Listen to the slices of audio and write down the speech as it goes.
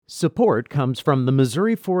Support comes from the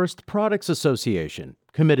Missouri Forest Products Association,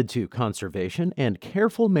 committed to conservation and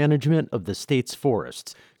careful management of the state's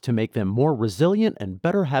forests to make them more resilient and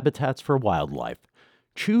better habitats for wildlife.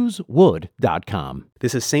 ChooseWood.com.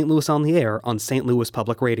 This is St. Louis on the Air on St. Louis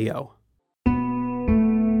Public Radio.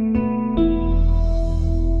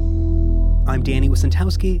 I'm Danny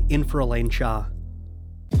Wysentowski, in for Elaine Cha.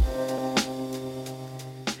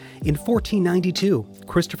 In 1492,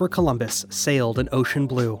 Christopher Columbus sailed an ocean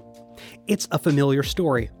blue. It's a familiar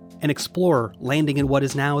story, an explorer landing in what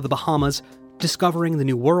is now the Bahamas, discovering the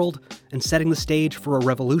New World, and setting the stage for a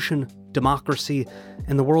revolution, democracy,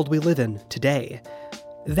 and the world we live in today.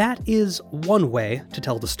 That is one way to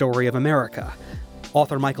tell the story of America.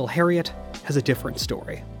 Author Michael Harriot has a different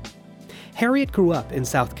story. Harriot grew up in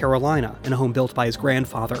South Carolina in a home built by his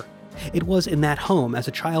grandfather. It was in that home as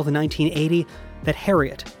a child in 1980 that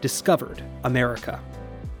Harriot discovered America.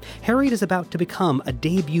 Harriot is about to become a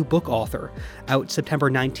debut book author. Out September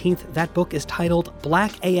 19th, that book is titled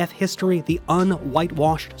Black AF History, the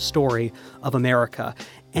Un-Whitewashed Story of America.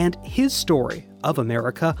 And his story of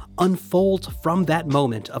America unfolds from that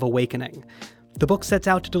moment of awakening. The book sets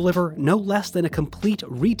out to deliver no less than a complete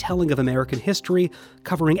retelling of American history,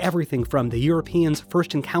 covering everything from the Europeans'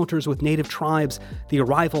 first encounters with native tribes, the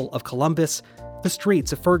arrival of Columbus, the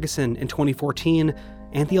streets of Ferguson in 2014,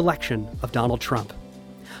 and the election of Donald Trump.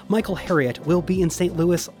 Michael Harriot will be in St.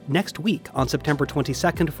 Louis next week on September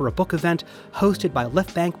 22nd for a book event hosted by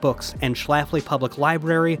Left Bank Books and Schlafly Public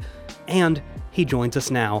Library, and he joins us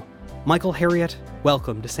now. Michael Harriot,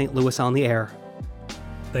 welcome to St. Louis on the Air.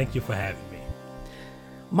 Thank you for having me.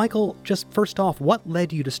 Michael, just first off, what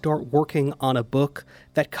led you to start working on a book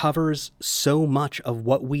that covers so much of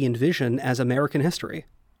what we envision as American history?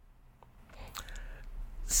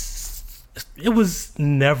 It was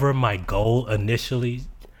never my goal initially.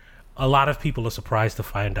 A lot of people are surprised to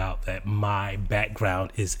find out that my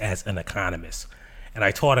background is as an economist. And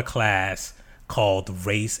I taught a class called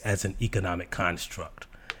Race as an Economic Construct.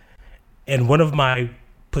 And one of my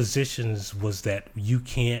positions was that you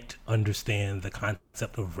can't understand the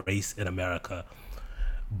concept of race in America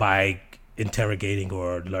by interrogating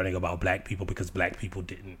or learning about black people, because black people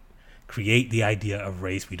didn't create the idea of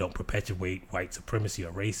race. We don't perpetuate white supremacy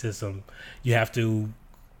or racism. You have to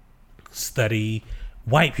study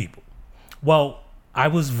white people. Well, I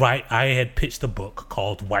was right. I had pitched a book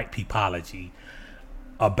called White Peopleology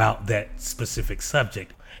about that specific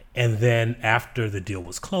subject. And then after the deal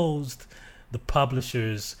was closed, the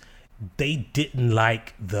publishers, they didn't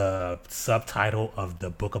like the subtitle of the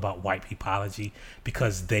book about white peopleology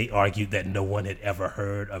because they argued that no one had ever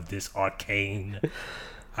heard of this arcane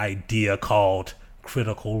idea called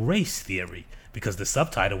critical race theory, because the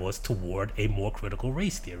subtitle was Toward a More Critical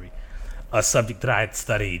Race Theory, a subject that I had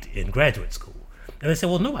studied in graduate school. And they said,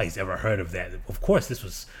 well, nobody's ever heard of that. Of course, this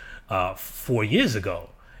was 4 years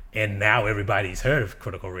ago, and now everybody's heard of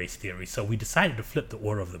critical race theory. So we decided to flip the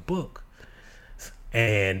order of the book,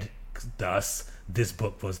 and thus this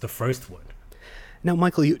book was the first one. Now,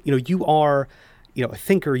 Michael, you are a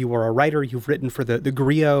thinker, you are a writer, you've written for the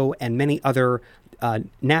Griot and many other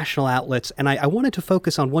national outlets, and I wanted to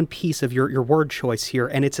focus on one piece of your word choice here,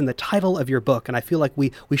 and it's in the title of your book, and I feel like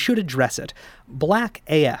we should address it. Black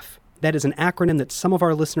AF, that is an acronym that some of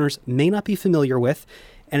our listeners may not be familiar with,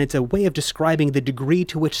 and it's a way of describing the degree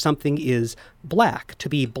to which something is black, to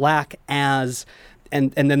be black as,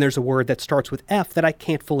 and then there's a word that starts with F that I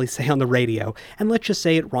can't fully say on the radio, and let's just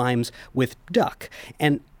say it rhymes with duck.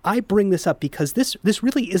 And I bring this up because this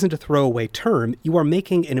really isn't a throwaway term. You are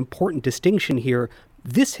making an important distinction here.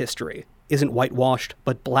 This history isn't whitewashed,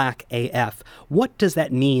 but black AF. What does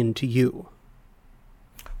that mean to you?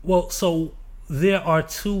 Well, so there are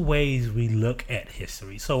two ways we look at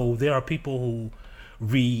history. So there are people who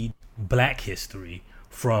read black history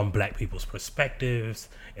from black people's perspectives,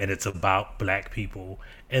 and it's about black people.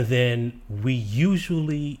 And then we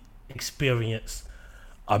usually experience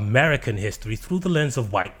American history through the lens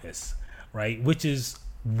of whiteness, right? Which is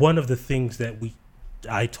one of the things that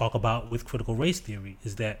I talk about with critical race theory,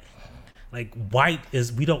 is that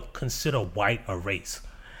we don't consider white a race,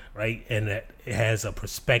 right? And that it has a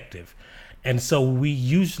perspective. And so we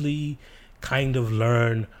usually kind of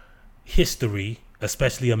learn history,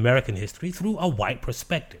 especially American history, through a white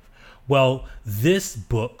perspective. Well, this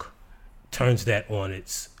book turns that on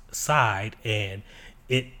its side, and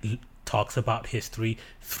it talks about history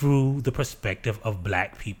through the perspective of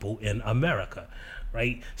black people in America,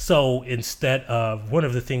 right? So one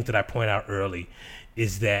of the things that I point out early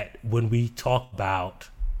is that when we talk about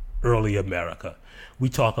early America. We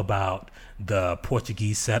talk about the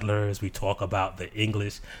Portuguese settlers. We talk about the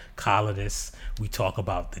English colonists. We talk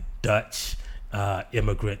about the Dutch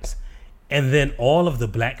immigrants. And then all of the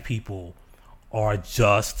black people are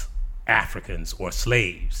just Africans or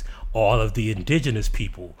slaves. All of the indigenous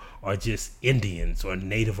people are just Indians or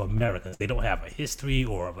Native Americans. They don't have a history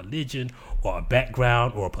or a religion or a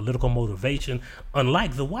background or a political motivation,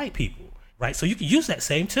 unlike the white people, right? So you can use that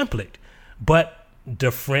same template, but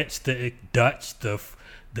the French, the Dutch, the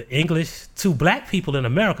English, to black people in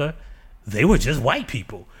America, they were just white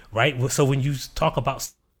people, right? So when you talk about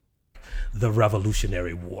the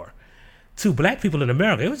Revolutionary War, to black people in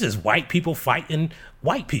America, it was just white people fighting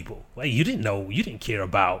white people. Like, you didn't care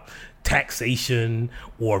about taxation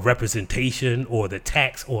or representation or the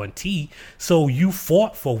tax on tea. So you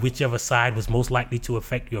fought for whichever side was most likely to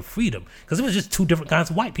affect your freedom, because it was just two different kinds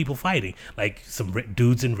of white people fighting, like some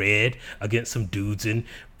dudes in red against some dudes in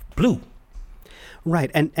blue. Right,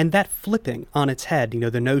 and that flipping on its head,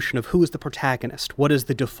 the notion of who is the protagonist, what is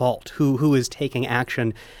the default, who is taking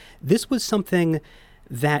action, this was something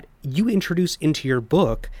that you introduce into your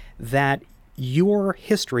book, that your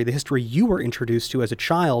history, the history you were introduced to as a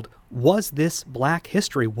child, was this black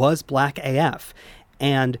history, was black AF.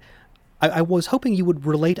 And I was hoping you would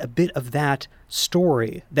relate a bit of that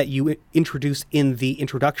story that you introduce in the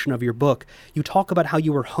introduction of your book. You talk about how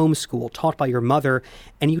you were homeschooled, taught by your mother,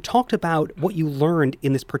 and you talked about what you learned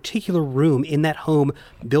in this particular room in that home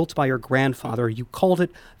built by your grandfather. You called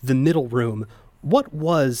it the middle room. What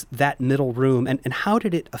was that middle room, and how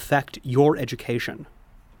did it affect your education?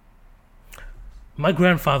 My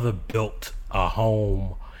grandfather built a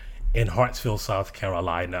home in Hartsville, South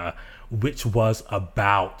Carolina, which was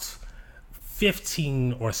about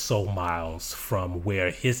 15 or so miles from where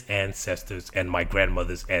his ancestors and my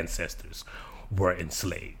grandmother's ancestors were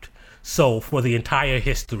enslaved. So for the entire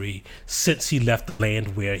history since he left the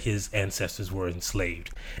land where his ancestors were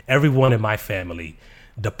enslaved, everyone in my family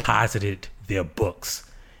deposited their books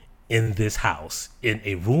in this house, in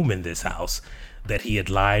a room in this house that he had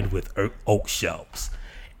lined with oak shelves.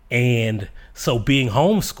 And so being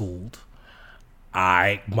homeschooled,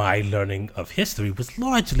 my learning of history was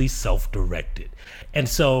largely self-directed. And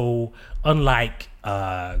so unlike,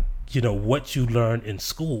 what you learn in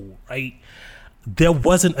school, right? There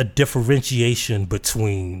wasn't a differentiation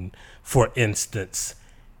between, for instance,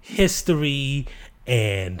 history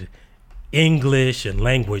and English and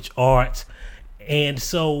language arts. And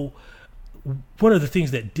so one of the things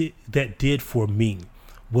that did for me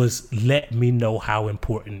was let me know how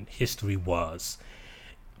important history was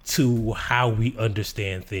to how we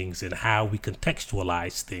understand things and how we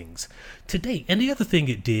contextualize things today. And the other thing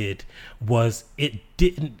it did was it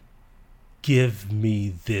didn't give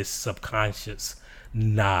me this subconscious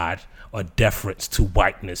nod or deference to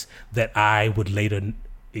whiteness that I would later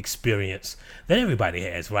experience, that everybody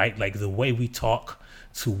has, right? Like the way we talk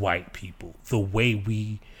to white people, the way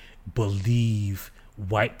we believe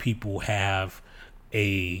white people have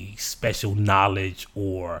a special knowledge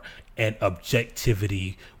or an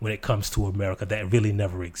objectivity when it comes to America that really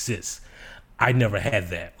never exists. I never had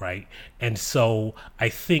that, right? And so I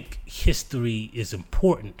think history is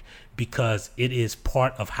important because it is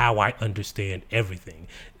part of how I understand everything.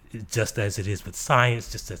 Just as it is with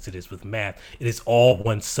science, just as it is with math, it is all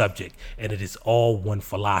one subject and it is all one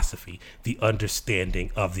philosophy, the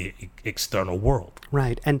understanding of the external world.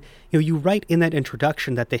 Right. And you write in that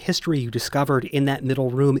introduction that the history you discovered in that middle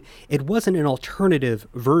room, it wasn't an alternative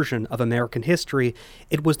version of American history.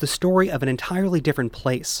 It was the story of an entirely different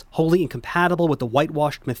place, wholly incompatible with the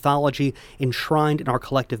whitewashed mythology enshrined in our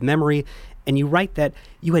collective memory. And you write that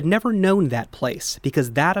you had never known that place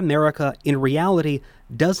because that America in reality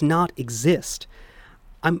does not exist.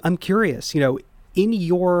 I'm curious, in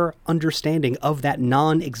your understanding of that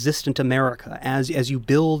non-existent America, as you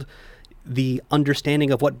build the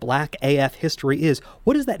understanding of what Black AF history is,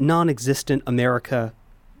 what does that non-existent America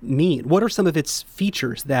mean? What are some of its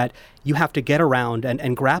features that you have to get around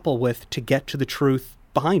and grapple with to get to the truth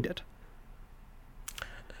behind it?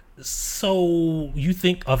 So you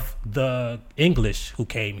think of the English who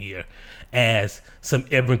came here as some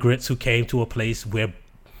immigrants who came to a place where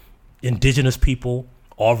indigenous people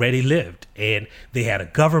already lived, and they had a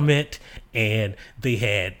government, and they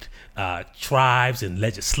had tribes and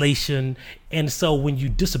legislation. And so when you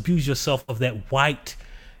disabuse yourself of that white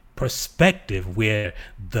perspective where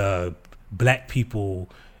the black people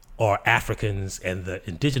are Africans and the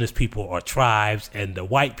indigenous people are tribes and the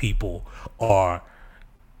white people are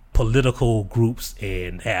political groups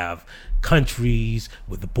and have countries,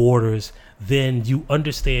 with the borders, then you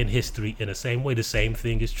understand history in the same way. The same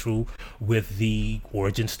thing is true with the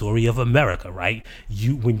origin story of America, right?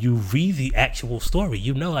 When you read the actual story,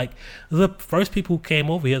 you know, like the first people who came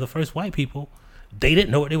over here, the first white people, they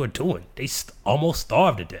didn't know what they were doing. They almost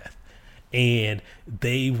starved to death, and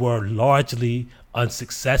they were largely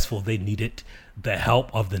unsuccessful. They needed the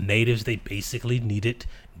help of the natives. They basically needed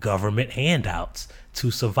government handouts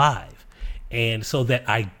to survive. And so that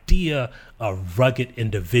idea of rugged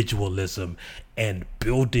individualism and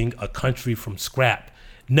building a country from scrap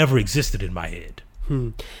never existed in my head.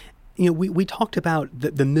 You know, we talked about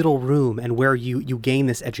the middle room and where you gain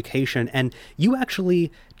this education, and you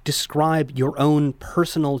actually describe your own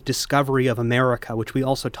personal discovery of America, which we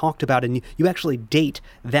also talked about, and you actually date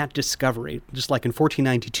that discovery, just like in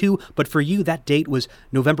 1492, but for you, that date was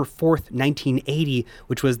November 4th, 1980,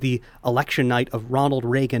 which was the election night of Ronald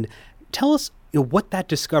Reagan. Tell us, what that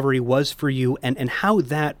discovery was for you and how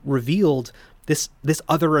that revealed this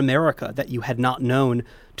other America that you had not known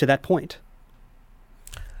to that point.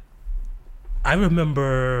 I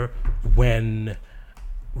remember when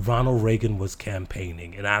Ronald Reagan was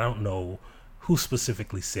campaigning, and I don't know who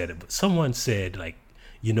specifically said it, but someone said, like,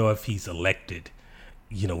 if he's elected,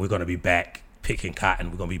 we're going to be back picking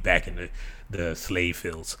cotton. We're going to be back in the slave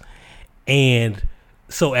fields. And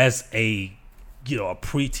so as a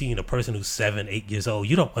preteen, a person who's 7, 8 years old,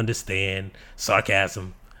 you don't understand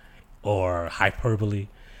sarcasm or hyperbole.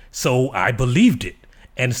 So I believed it.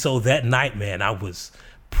 And so that night, man, I was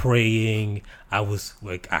praying. I was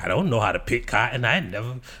like, I don't know how to pick cotton. I had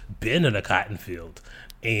never been in a cotton field.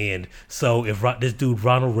 And so if this dude,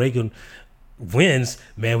 Ronald Reagan, wins,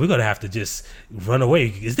 man, we're going to have to just run away.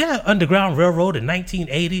 Is there an Underground Railroad in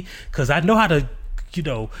 1980? Because I know how to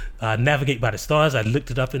navigate by the stars. I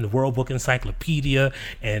looked it up in the World Book Encyclopedia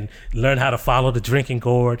and learned how to follow the drinking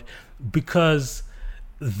gourd, because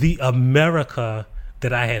the America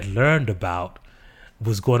that I had learned about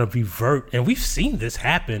was going to revert. And we've seen this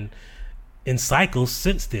happen in cycles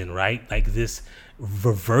since then, right? Like this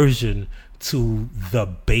reversion to the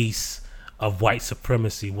base of white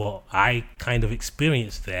supremacy. Well, I kind of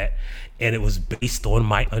experienced that, and it was based on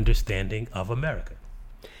my understanding of America.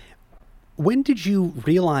 When did you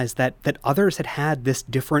realize that others had this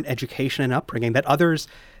different education and upbringing, that others,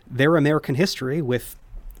 their American history with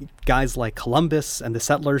guys like Columbus and the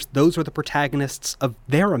settlers, those were the protagonists of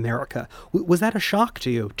their America? Was that a shock to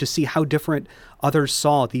you to see how different others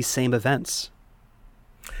saw these same events?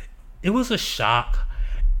 It was a shock.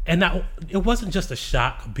 And it wasn't just a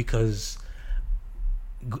shock because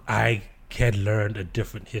I had learned a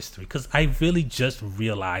different history, because I really just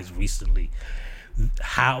realized recently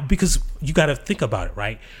because you got to think about it,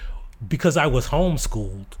 right? Because I was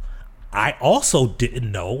homeschooled, I also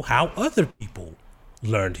didn't know how other people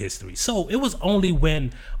learned history. So it was only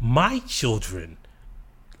when my children,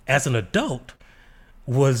 as an adult,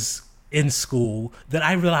 was in school that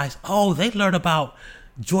I realized, they learn about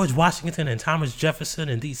George Washington and Thomas Jefferson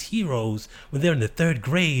and these heroes when they're in the 3rd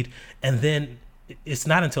grade. And then it's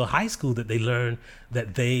not until high school that they learn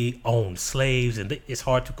that they own slaves, and it's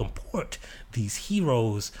hard to comport these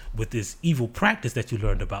heroes with this evil practice that you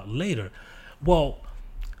learned about later. Well,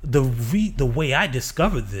 the way I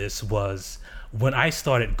discovered this was when I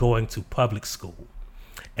started going to public school,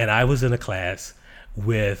 and I was in a class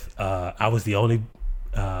with I was the only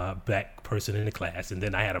black person in the class, and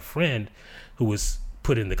then I had a friend who was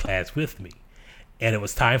put in the class with me, and it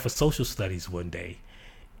was time for social studies one day.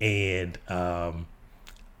 And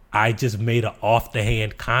I just made an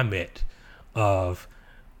off-the-hand comment of,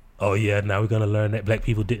 now we're going to learn that black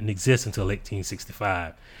people didn't exist until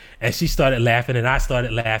 1865. And she started laughing, and I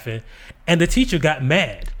started laughing, and the teacher got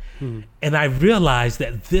mad. And I realized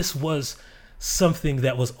that this was something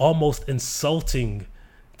that was almost insulting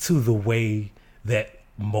to the way that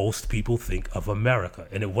most people think of America.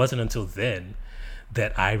 And it wasn't until then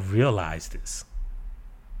that I realized this.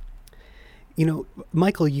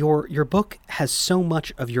 Michael, your book has so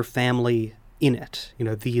much of your family in it.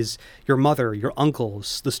 Your mother, your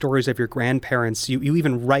uncles, the stories of your grandparents. You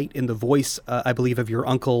even write in the voice, I believe, of your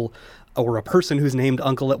uncle, or a person who's named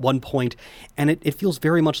uncle at one point. And it feels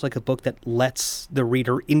very much like a book that lets the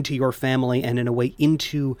reader into your family and, in a way,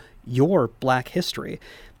 into your Black history.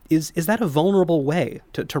 Is that a vulnerable way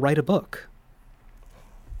to write a book?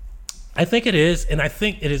 I think it is. And I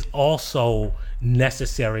think it is also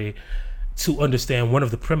necessary to understand one of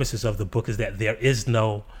the premises of the book is that there is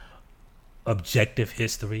no objective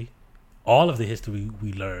history. All of the history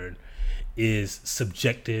we learn is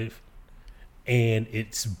subjective, and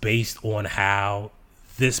it's based on how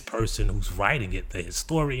this person who's writing it, the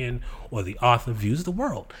historian or the author, views the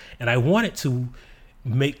world. And I wanted to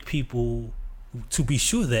make people to be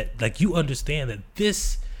sure that, like, you understand that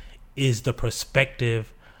this is the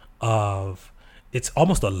perspective of, it's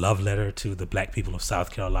almost a love letter to the Black people of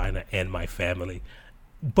South Carolina and my family.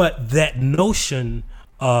 But that notion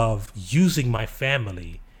of using my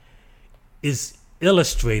family is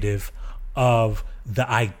illustrative of the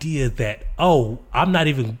idea that, oh, I'm not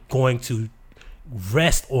even going to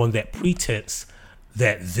rest on that pretense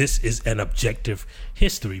that this is an objective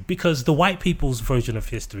history, because the white people's version of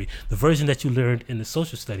history, the version that you learned in the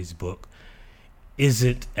social studies book,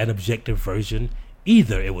 isn't an objective version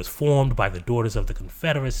either. It was formed by the Daughters of the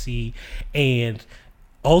Confederacy, and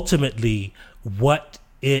ultimately what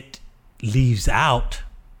it leaves out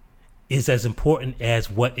is as important as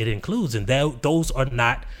what it includes. And those are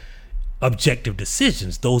not objective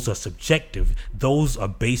decisions. Those are subjective. Those are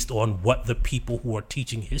based on what the people who are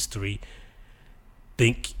teaching history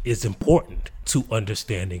think is important to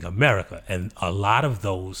understanding America. And a lot of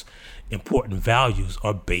those important values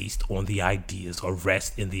are based on the ideas, or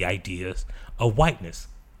rest in the ideas of whiteness.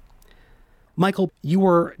 Michael, you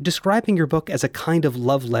were describing your book as a kind of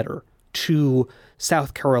love letter to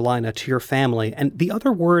South Carolina, to your family. And the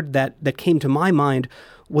other word that came to my mind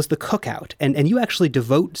was the cookout. And you actually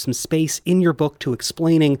devote some space in your book to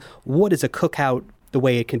explaining what is a cookout, the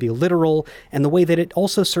way it can be literal, and the way that it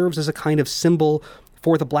also serves as a kind of symbol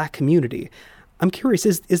for the Black community. I'm curious,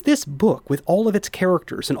 is this book, with all of its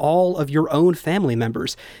characters and all of your own family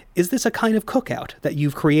members, is this a kind of cookout that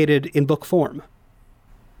you've created in book form?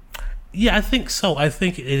 Yeah, I think so. I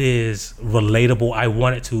think it is relatable. I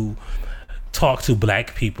wanted to talk to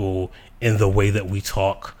Black people in the way that we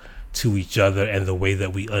talk to each other, and the way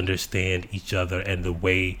that we understand each other, and the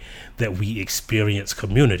way that we experience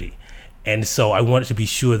community. And so I wanted to be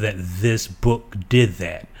sure that this book did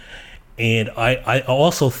that. And I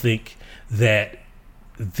also think that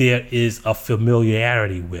there is a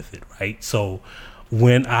familiarity with it, right? So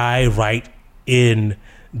when I write in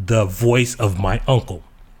the voice of my uncle,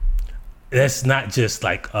 that's not just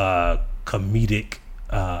like a comedic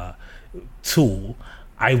tool.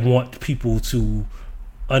 I want people to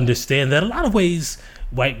understand that a lot of ways,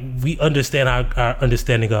 like, we understand our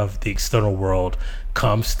understanding of the external world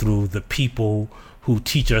comes through the people who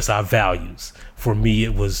teach us our values. For me,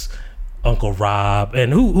 it was Uncle Rob,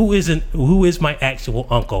 and who is my actual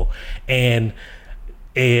uncle, and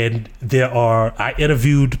I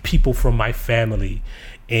interviewed people from my family,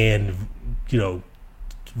 and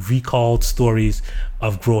recalled stories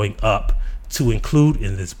of growing up to include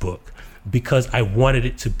in this book, because I wanted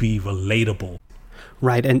it to be relatable.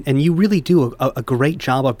 Right, and you really do a great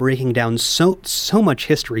job of breaking down so much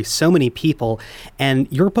history, so many people, and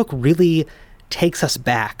your book really takes us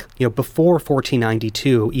back, before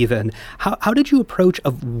 1492 even. How did you approach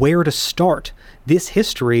of where to start this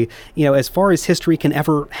history, as far as history can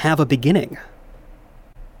ever have a beginning?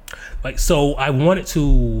 So I wanted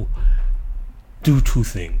to do two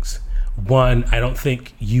things. One, I don't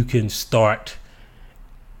think you can start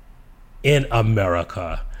in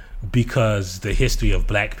America, because the history of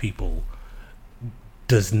Black people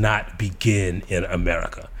does not begin in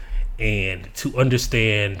America. And to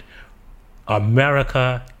understand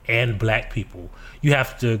America and Black people, you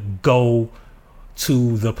have to go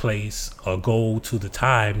to the place, or go to the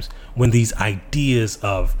times when these ideas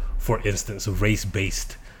of, for instance,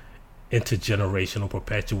 race-based intergenerational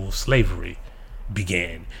perpetual slavery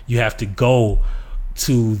began. You have to go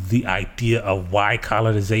to the idea of why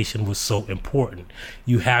colonization was so important.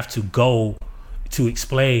 You have to go to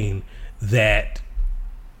explain that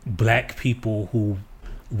Black people who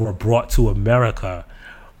were brought to America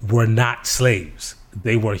were not slaves.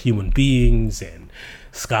 They were human beings, and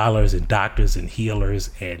scholars, and doctors, and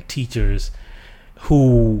healers, and teachers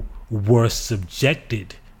who were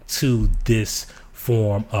subjected to this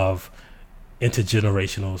form of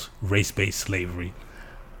intergenerational race-based slavery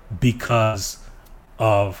because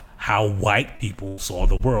of how white people saw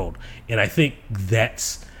the world. And I think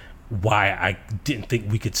that's why I didn't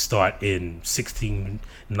think we could start in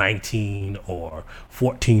 1619 or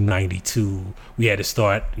 1492. We had to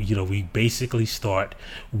start, we basically start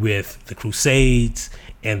with the Crusades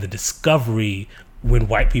and the discovery when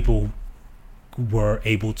white people were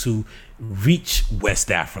able to reach West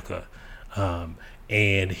Africa,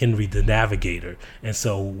 and Henry the Navigator. And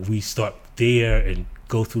so we start there and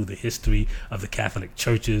go through the history of the Catholic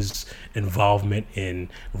Church's involvement in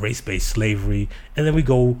race-based slavery, and then we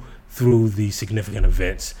go through the significant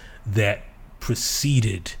events that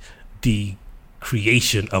preceded the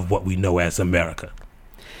creation of what we know as America.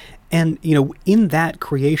 And, in that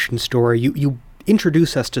creation story, you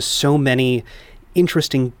introduce us to so many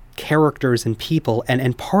interesting characters and people,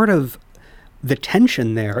 and part of the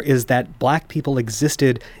tension there is that Black people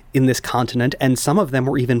existed in this continent, and some of them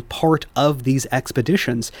were even part of these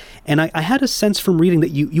expeditions. And I had a sense from reading that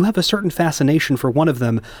you have a certain fascination for one of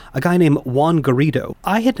them, a guy named Juan Garrido.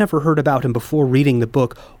 I had never heard about him before reading the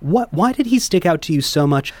book. Why did he stick out to you so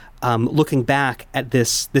much, looking back at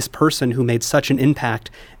this person who made such an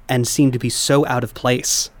impact and seemed to be so out of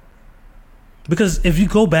place? Because if you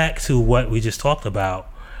go back to what we just talked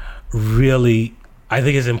about, really, I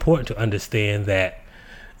think it's important to understand that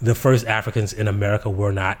the first Africans in America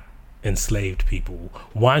were not enslaved people.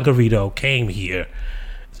 Juan Garrido came here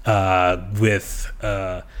with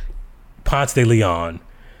Ponce de Leon,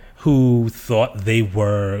 who thought they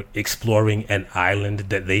were exploring an island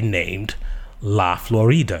that they named La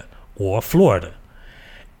Florida, or Florida.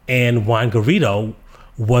 And Juan Garrido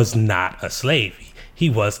was not a slave. He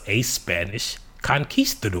was a Spanish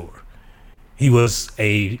conquistador. He was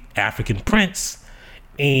a African prince,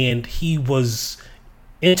 and he was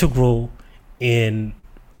integral in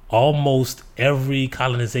almost every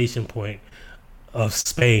colonization point of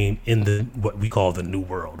Spain in what we call the New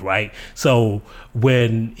World, right? So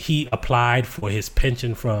when he applied for his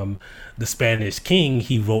pension from the Spanish king,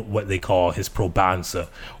 he wrote what they call his probanza,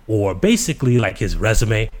 or basically like his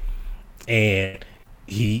resume. And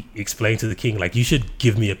he explained to the king, like, you should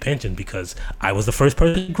give me a pension because I was the first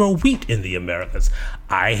person to grow wheat in the Americas.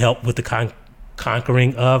 I helped with the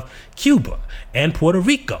conquering of Cuba and Puerto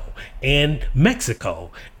Rico and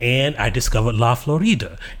Mexico, and I discovered La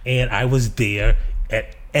Florida, and I was there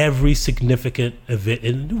at every significant event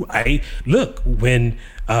in the New. When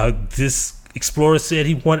this explorer said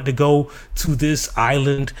he wanted to go to this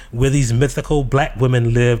island where these mythical Black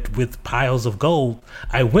women lived with piles of gold,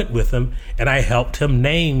 I went with him and I helped him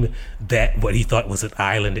name that, what he thought was an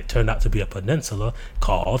island. It turned out to be a peninsula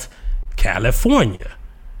called California.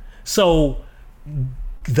 So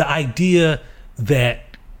the idea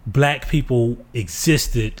that Black people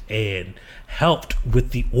existed and helped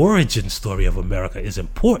with the origin story of America is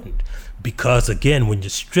important, because again, when you're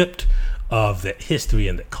stripped of that history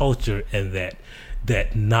and that culture and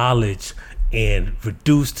that knowledge and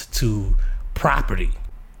reduced to property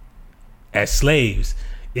as slaves,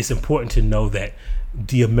 it's important to know that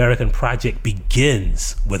the American project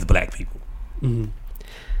begins with Black people. Mm-hmm.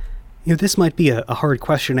 This might be a hard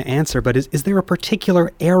question to answer, but is there a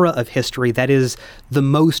particular era of history that is the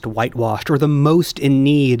most whitewashed or the most in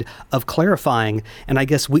need of clarifying? And I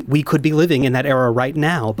guess we could be living in that era right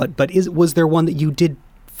now, but was there one that you did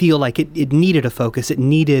feel like it needed a focus, it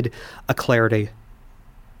needed a clarity?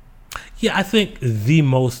 Yeah, I think the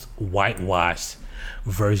most whitewashed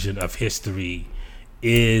version of history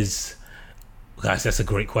is, gosh, that's a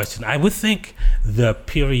great question. I would think the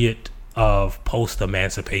period of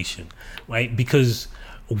post-emancipation, right? Because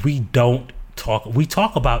we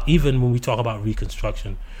talk about, even when we talk about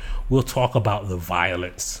Reconstruction, we'll talk about the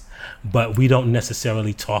violence, but we don't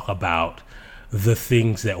necessarily talk about the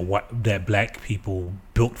things that Black people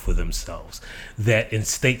built for themselves, that in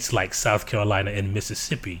states like South Carolina and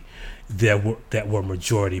Mississippi that were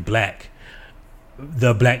majority Black,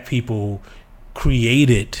 the Black people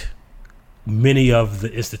created many of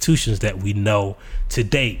the institutions that we know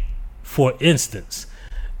today. For instance,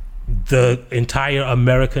 the entire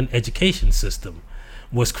American education system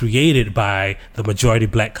was created by the majority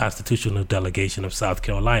Black constitutional delegation of South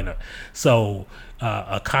Carolina. So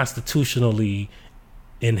a constitutionally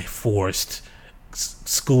enforced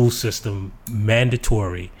school system,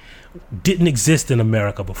 mandatory, didn't exist in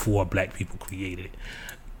America before Black people created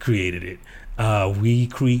it.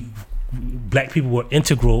 Black people were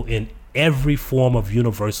integral in every form of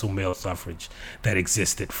universal male suffrage that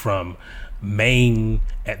existed, from Maine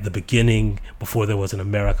at the beginning, before there was an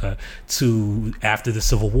America, to after the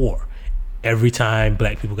Civil War. Every time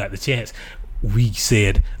Black people got the chance, we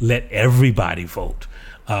said, let everybody vote.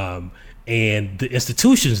 And the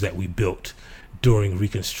institutions that we built during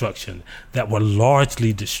Reconstruction that were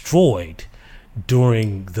largely destroyed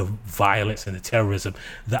during the violence and the terrorism,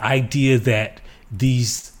 the idea that the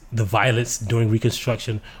violence during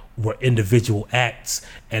Reconstruction were individual acts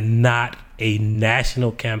and not a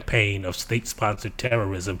national campaign of state-sponsored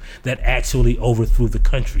terrorism that actually overthrew the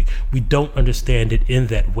country. We don't understand it in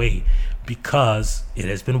that way because it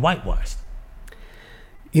has been whitewashed.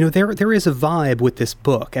 There is a vibe with this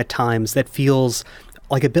book at times that feels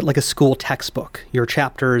like a bit like a school textbook. Your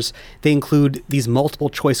chapters, they include these multiple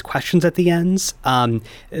choice questions at the ends. 3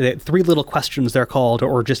 little questions they're called,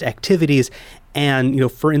 or just activities. And,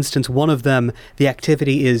 for instance, one of them, the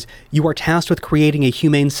activity is, you are tasked with creating a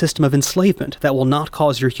humane system of enslavement that will not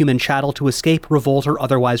cause your human chattel to escape, revolt, or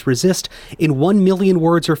otherwise resist. In 1 million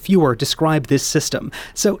words or fewer, describe this system.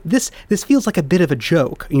 So this feels like a bit of a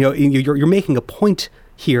joke. You're making a point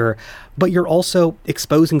here, but you're also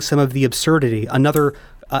exposing some of the absurdity. Another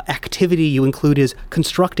activity you include is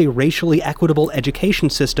construct a racially equitable education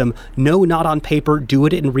system. No, not on paper, do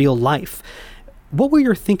it in real life. What were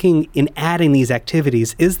you thinking in adding these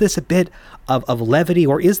activities? Is this a bit of levity,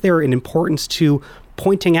 or is there an importance to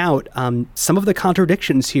pointing out some of the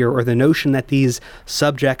contradictions here, or the notion that these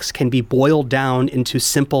subjects can be boiled down into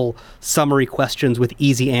simple summary questions with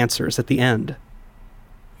easy answers at the end?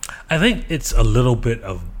 I think it's a little bit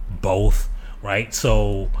of both, right?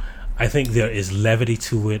 So I think there is levity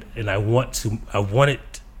to it, and I wanted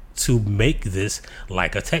to make this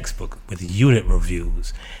like a textbook with unit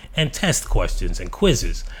reviews and test questions and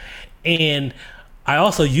quizzes. And I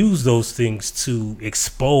also use those things to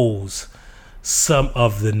expose some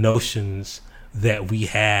of the notions that we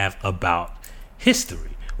have about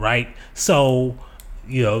history, right? So,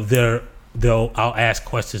 I'll ask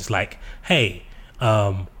questions like, hey,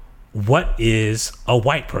 what is a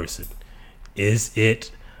white person? Is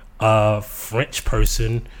it a French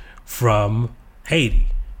person from Haiti,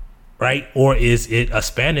 right? Or is it a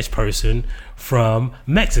Spanish person from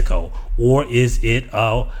Mexico? Or is it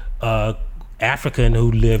a African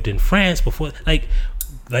who lived in France before?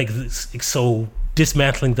 So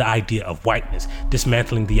dismantling the idea of whiteness,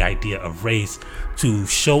 dismantling the idea of race, to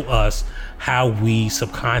show us how we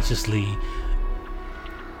subconsciously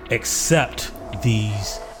accept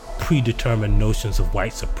these predetermined notions of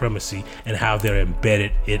white supremacy and how they're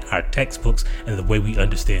embedded in our textbooks and the way we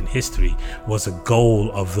understand history, was a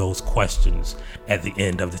goal of those questions at the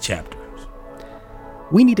end of the chapters.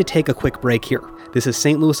 We need to take a quick break here. This is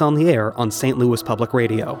St. Louis on the Air on St. Louis Public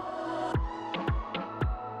Radio.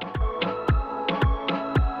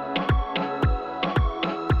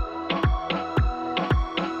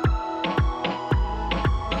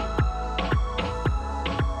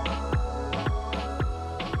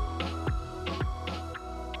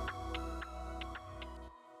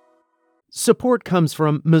 Support comes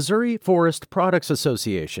from Missouri Forest Products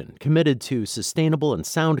Association, committed to sustainable and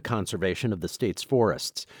sound conservation of the state's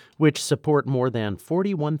forests, which support more than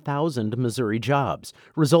 41,000 Missouri jobs,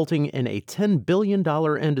 resulting in a $10 billion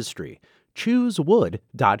industry.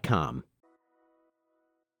 ChooseWood.com.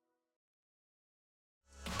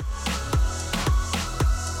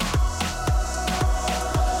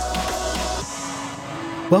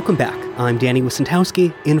 Welcome back. I'm Danny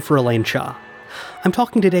Wysentowski, in for Elaine Cha. I'm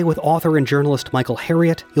talking today with author and journalist Michael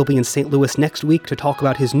Harriot. He'll be in St. Louis next week to talk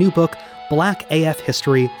about his new book, Black AF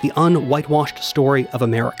History, The Un-Whitewashed Story of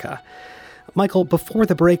America. Michael, before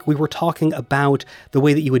the break, we were talking about the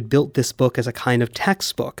way that you had built this book as a kind of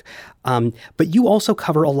textbook. But you also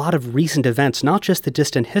cover a lot of recent events, not just the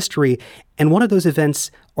distant history. And one of those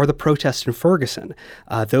events are the protests in Ferguson.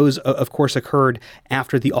 Those, of course, occurred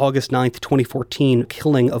after the August 9th, 2014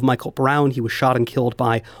 killing of Michael Brown. He was shot and killed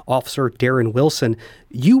by Officer Darren Wilson.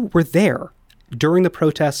 You were there during the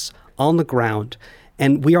protests on the ground.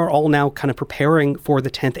 And we are all now kind of preparing for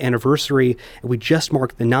the 10th anniversary. And we just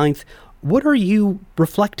marked the 9th. What are you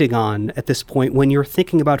reflecting on at this point when you're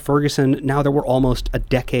thinking about Ferguson now that we're almost a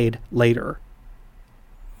decade later?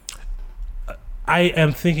 I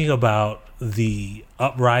am thinking about the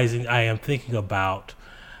uprising. I am thinking about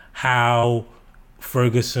how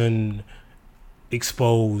Ferguson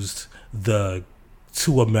exposed the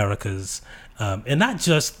two Americas, and not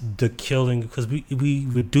just the killing, because we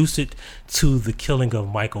reduce it to the killing of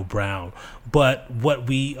Michael Brown, but what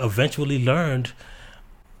we eventually learned,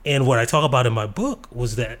 and what I talk about in my book,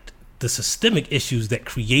 was that the systemic issues that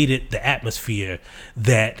created the atmosphere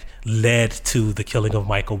that led to the killing of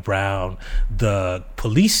Michael Brown, the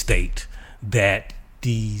police state that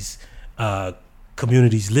these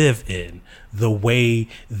communities live in, the way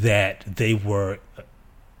that they were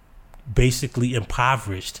basically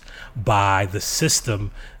impoverished by the system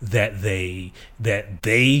that they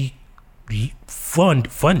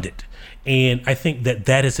funded. And I think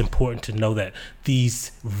that is important to know, that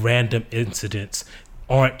these random incidents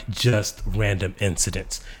aren't just random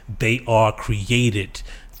incidents. They are created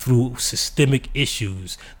through systemic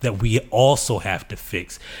issues that we also have to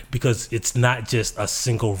fix, because it's not just a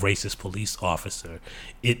single racist police officer.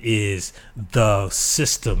 It is the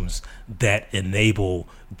systems that enable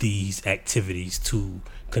these activities to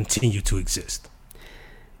continue to exist.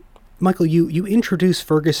 Michael, you introduce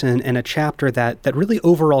Ferguson in a chapter that really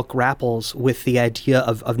overall grapples with the idea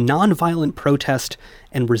of nonviolent protest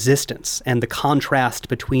and resistance and the contrast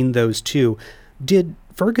between those two. Did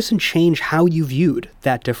Ferguson change how you viewed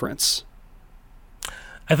that difference?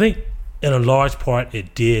 I think in a large part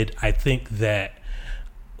it did. I think that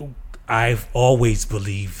I've always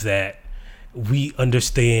believed that we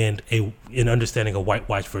understanding a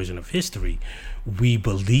whitewashed version of history, we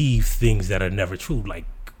believe things that are never true, like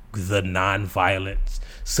the nonviolent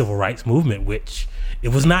civil rights movement, which it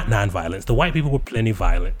was not nonviolence. The white people were plenty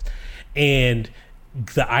violent. And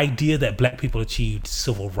the idea that black people achieved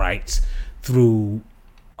civil rights through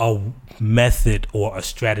a method or a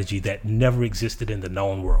strategy that never existed in the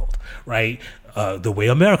known world, right? The way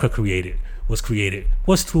America was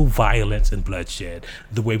through violence and bloodshed.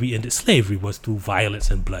 The way we ended slavery was through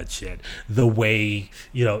violence and bloodshed. The way,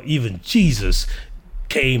 even Jesus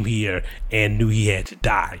came here and knew he had to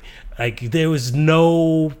die. Like, there was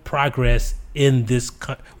no progress in this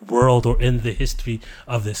world or in the history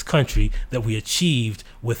of this country that we achieved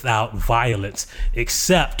without violence,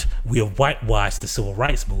 except we have whitewashed the civil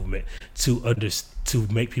rights movement to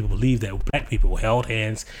make people believe that black people held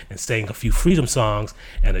hands and sang a few freedom songs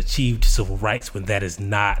and achieved civil rights, when that is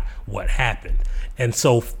not what happened. And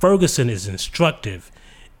so Ferguson is instructive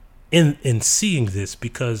in seeing this,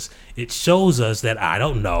 because it shows us that I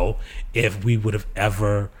don't know if we would have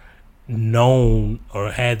ever known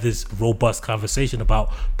or had this robust conversation about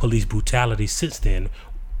police brutality since then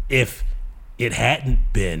if it hadn't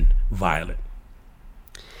been violent.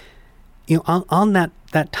 On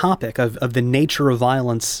that topic of the nature of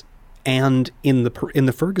violence, and in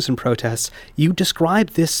the Ferguson protests, you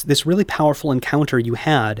describe this really powerful encounter you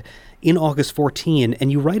had in August 14, and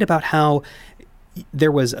you write about how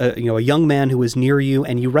there was a young man who was near you,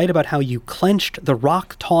 and you write about how you clenched the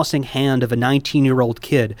rock-tossing hand of a 19-year-old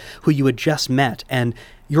kid who you had just met, and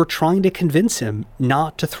you're trying to convince him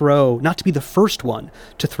not to be the first one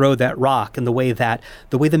to throw that rock, and the way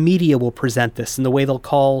the media will present this, and the way they'll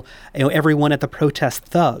call everyone at the protest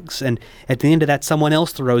thugs, and at the end of that, someone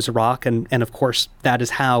else throws a rock, and of course that is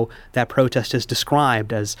how that protest is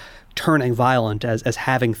described, as turning violent, as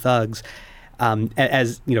having thugs. And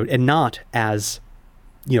not as,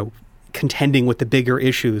 contending with the bigger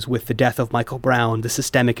issues, with the death of Michael Brown, the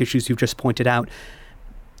systemic issues you've just pointed out.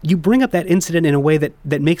 You bring up that incident in a way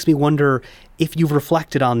that makes me wonder if you've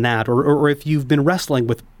reflected on that, or if you've been wrestling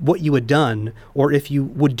with what you had done, or if you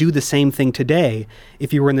would do the same thing today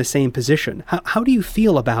if you were in the same position. How do you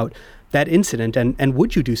feel about that incident, and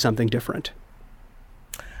would you do something different?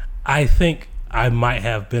 I think I might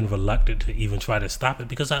have been reluctant to even try to stop it,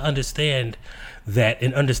 because I understand that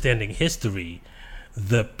in understanding history,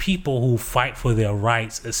 the people who fight for their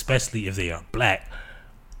rights, especially if they are black,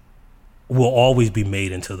 will always be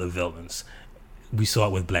made into the villains. We saw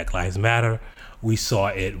it with Black Lives Matter. We saw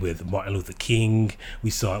it with Martin Luther King. We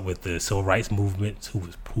saw it with the civil rights movement, who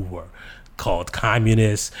were called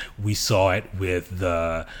communists. We saw it with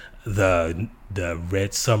the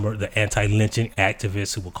Red Summer, the anti-lynching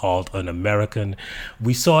activists who were called Un-American.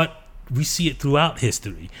 We see it throughout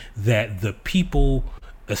history, that the people,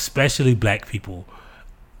 especially black people,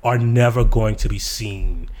 are never going to be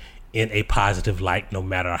seen in a positive light, no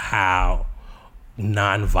matter how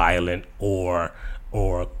nonviolent or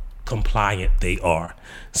compliant they are.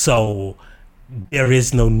 So there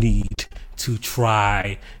is no need to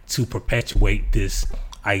try to perpetuate this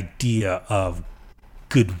idea of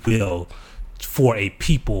goodwill for a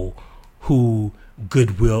people who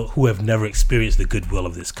have never experienced the goodwill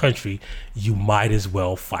of this country. You might as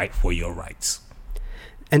well fight for your rights.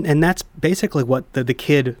 And that's basically what the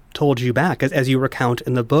kid told you back, as you recount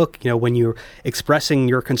in the book. When you're expressing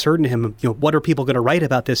your concern to him, what are people going to write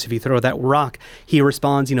about this if you throw that rock? He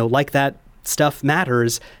responds, like that stuff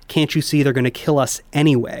matters. Can't you see they're going to kill us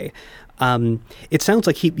anyway? It sounds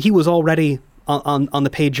like he was already on the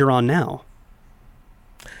page you're on now.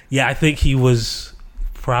 Yeah, I think he was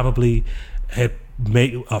probably had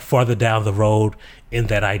made farther down the road in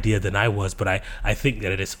that idea than I was. But I think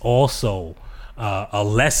that it is also a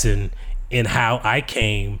lesson in how I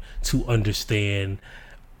came to understand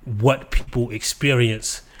what people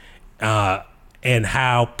experience and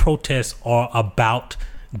how protests are about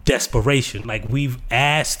desperation. Like, we've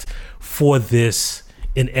asked for this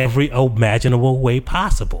in every imaginable way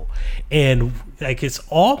possible. And like, it's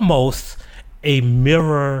almost a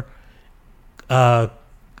mirror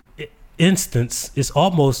instance. It's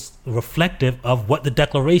almost reflective of what the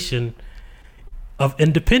Declaration of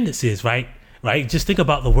Independence is, right? Just think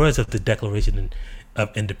about the words of the Declaration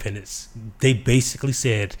of Independence. They basically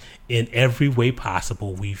said, in every way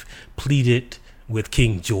possible, we've pleaded with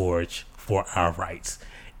King George for our rights.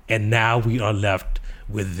 And now we are left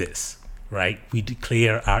with this, right? We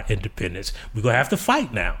declare our independence. We're going to have to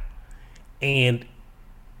fight now. And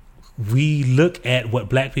we look at what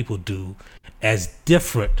black people do as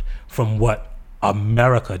different from what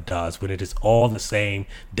America does, when it is all the same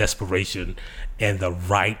desperation and the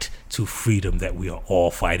right to freedom that we are all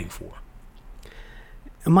fighting for.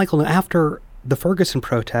 Michael, after the Ferguson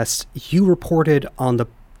protests, you reported on the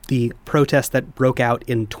protest that broke out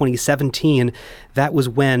in 2017. That was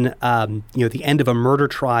when, the end of a murder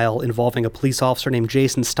trial involving a police officer named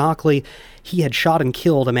Jason Stockley. He had shot and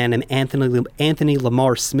killed a man named Anthony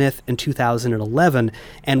Lamar Smith in 2011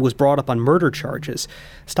 and was brought up on murder charges.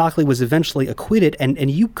 Stockley was eventually acquitted,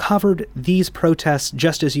 and you covered these protests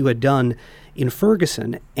just as you had done in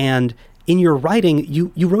Ferguson. And in your writing,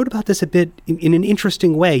 you wrote about this a bit in an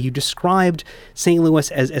interesting way. You described St.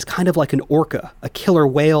 Louis as kind of like an orca, a killer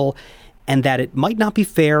whale, and that it might not be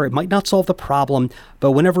fair, it might not solve the problem,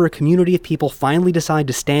 but whenever a community of people finally decide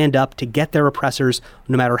to stand up to get their oppressors,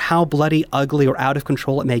 no matter how bloody, ugly, or out of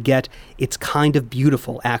control it may get, it's kind of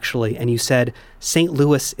beautiful, actually. And you said, St.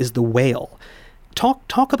 Louis is the whale.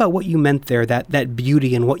 Talk about what you meant there, that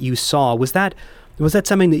beauty and what you saw. Was that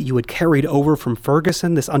something that you had carried over from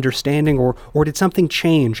Ferguson, this understanding, or did something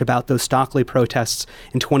change about those Stockley protests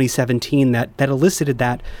in 2017 that elicited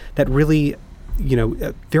that really,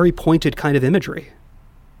 very pointed kind of imagery?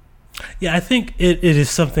 Yeah, I think it is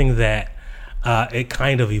something that it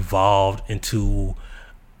kind of evolved into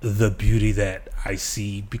the beauty that I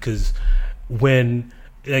see, because when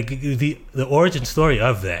the origin story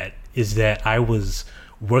of that is that I was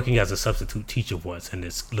working as a substitute teacher once, and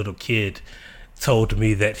this little kid told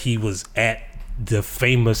me that he was at the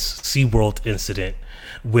famous SeaWorld incident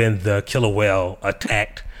when the killer whale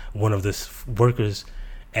attacked one of the workers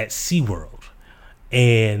at SeaWorld.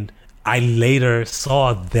 And I later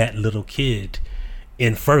saw that little kid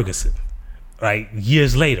in Ferguson, right,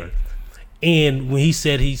 years later. And when he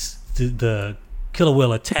said the killer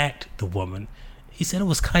whale attacked the woman, he said it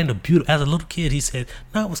was kind of beautiful. As a little kid, he said,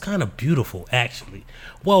 no, it was kind of beautiful, actually.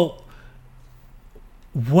 Well,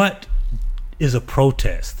 what is a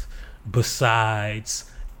protest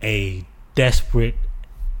besides a desperate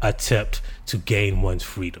attempt to gain one's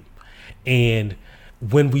freedom? And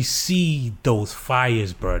when we see those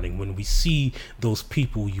fires burning, when we see those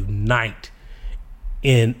people unite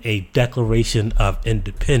in a declaration of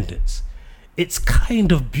independence, it's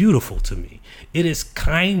kind of beautiful to me. It is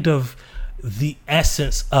kind of the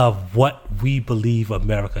essence of what we believe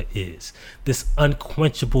America is. This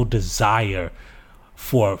unquenchable desire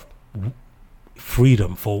for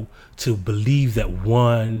freedom, to believe that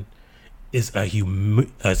one is a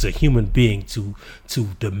human being, to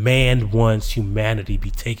demand one's humanity be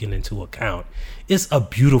taken into account, is a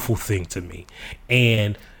beautiful thing to me.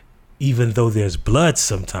 And even though there's blood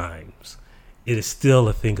sometimes, it is still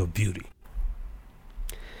a thing of beauty.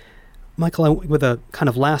 Michael, with a kind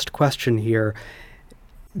of last question here,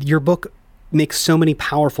 your book makes so many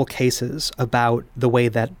powerful cases about the way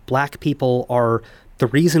that black people are the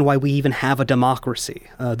reason why we even have a democracy,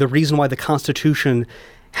 the reason why the Constitution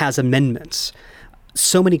has amendments.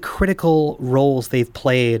 So many critical roles they've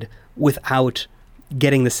played without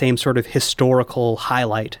getting the same sort of historical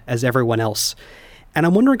highlight as everyone else. And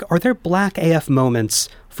I'm wondering, are there black AF moments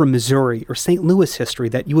from Missouri or St. Louis history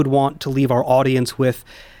that you would want to leave our audience with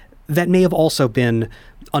that may have also been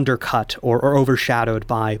undercut or overshadowed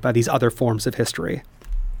by these other forms of history?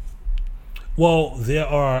 Well, there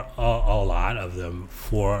are a lot of them.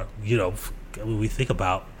 When we think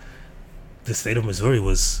about the state of Missouri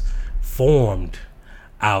was formed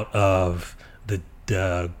out of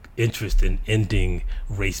the interest in ending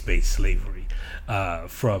race-based slavery,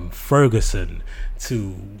 from Ferguson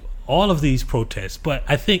to all of these protests. But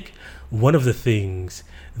I think one of the things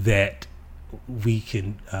that we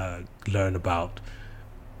can learn about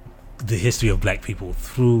the history of black people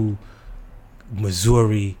through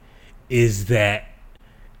Missouri is that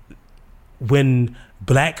when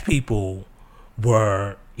black people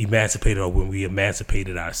were emancipated, or when we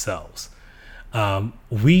emancipated ourselves,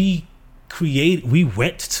 we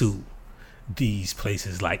went to these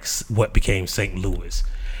places like what became St. Louis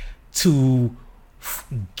to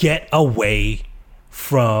get away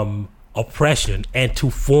from oppression and to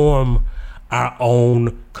form our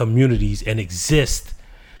own communities and exist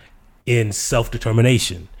in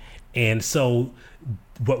self-determination. And so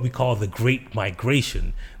what we call the Great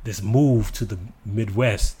Migration, this move to the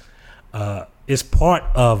Midwest, is part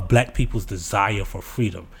of black people's desire for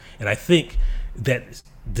freedom. And I think that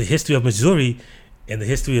the history of Missouri in the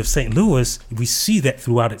history of St. Louis, we see that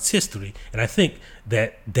throughout its history. And I think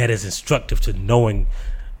that is instructive to knowing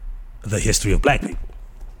the history of Black people.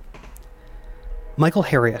 Michael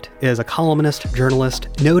Harriot is a columnist, journalist,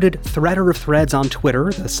 noted threader of threads on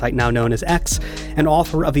Twitter, the site now known as X, and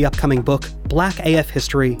author of the upcoming book, Black AF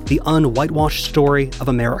History, The Un-Whitewashed Story of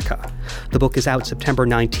America. The book is out September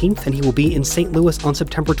 19th, and he will be in St. Louis on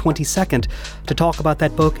September 22nd to talk about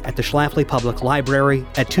that book at the Schlafly Public Library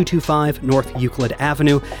at 225 North Euclid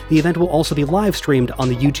Avenue. The event will also be live streamed on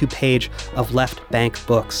the YouTube page of Left Bank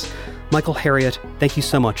Books. Michael Harriot, thank you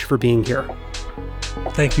so much for being here.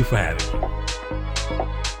 Thank you for having me.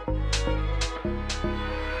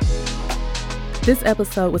 This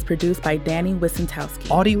episode was produced by Danny Wissentowski.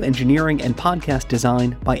 Audio engineering and podcast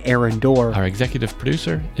design by Aaron Dorr. Our executive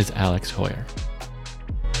producer is Alex Hoyer.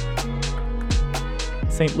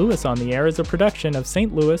 St. Louis on the Air is a production of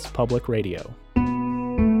St. Louis Public Radio.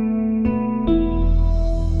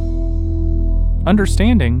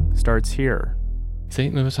 Understanding starts here.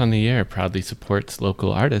 St. Louis on the Air proudly supports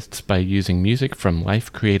local artists by using music from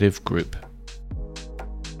Life Creative Group.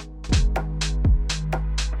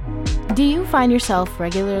 Do you find yourself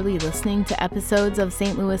regularly listening to episodes of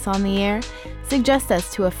St. Louis on the Air? Suggest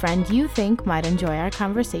us to a friend you think might enjoy our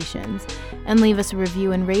conversations, and leave us a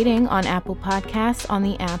review and rating on Apple Podcasts on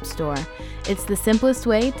the App Store. It's the simplest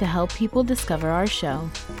way to help people discover our show.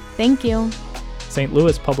 Thank you. St.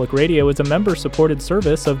 Louis Public Radio is a member-supported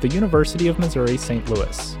service of the University of Missouri St.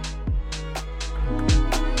 Louis.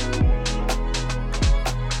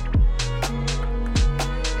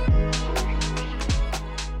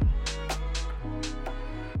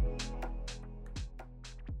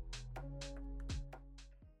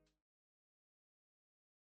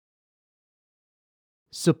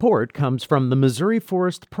 Support comes from the Missouri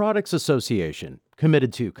Forest Products Association,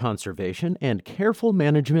 committed to conservation and careful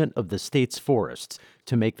management of the state's forests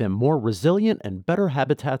to make them more resilient and better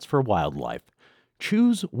habitats for wildlife.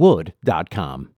 ChooseWood.com.